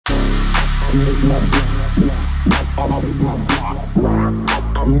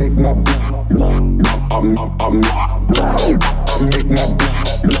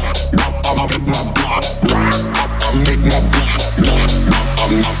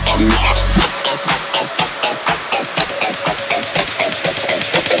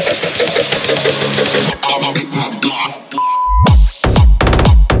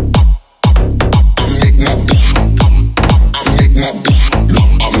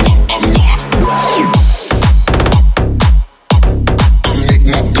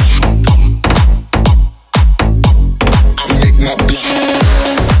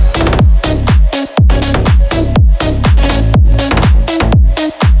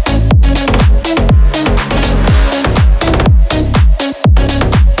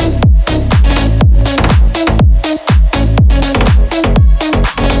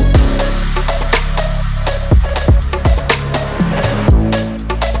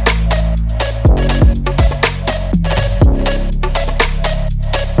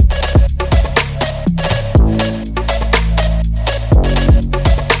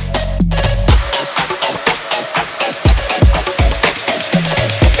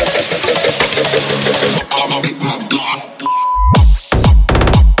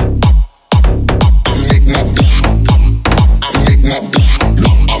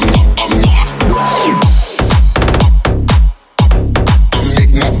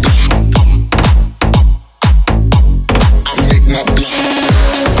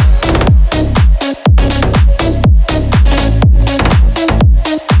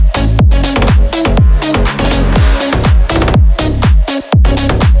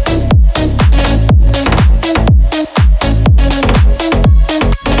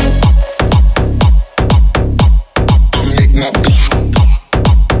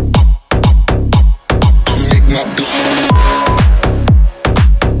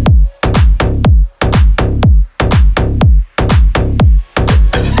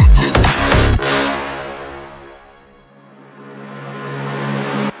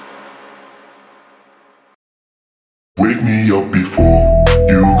Wake me up before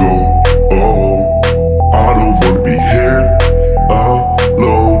you go. Oh, I don't wanna be here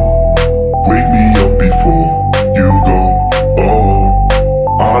alone. Wake me up before you go.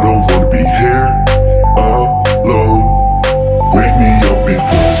 Oh, I don't wanna be here alone. Wake me up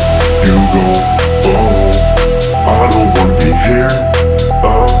before you go. Oh, I don't wanna be here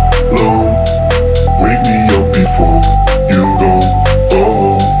alone. Wake me up before you go.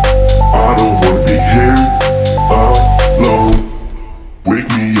 Oh, I don't wanna be here alone. Wake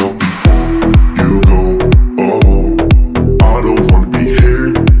me up before you go. Oh, I don't wanna be here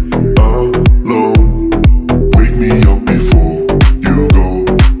alone. Wake me up before you go.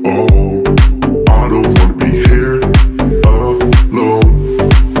 Oh, I don't wanna be here alone.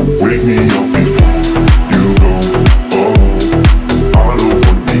 Wake me up before you go. Oh, I don't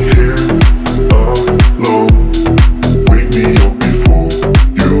wanna be here alone. Wake me up before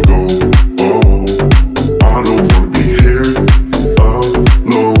you go. Oh, I don't wanna be here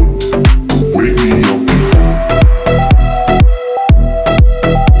alone. Wake me up before.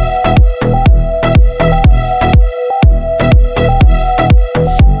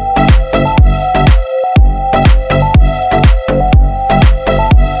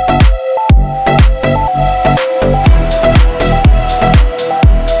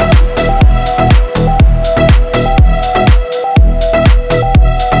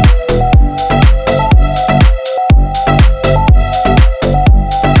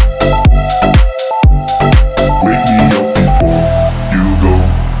 Wake me up before you go.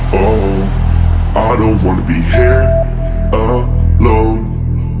 Oh, I don't wanna be here alone.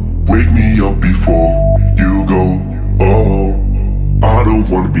 Wake me up before you go. Oh, I don't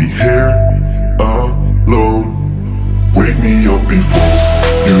wanna be here alone. Wake me up before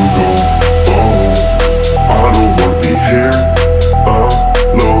you go.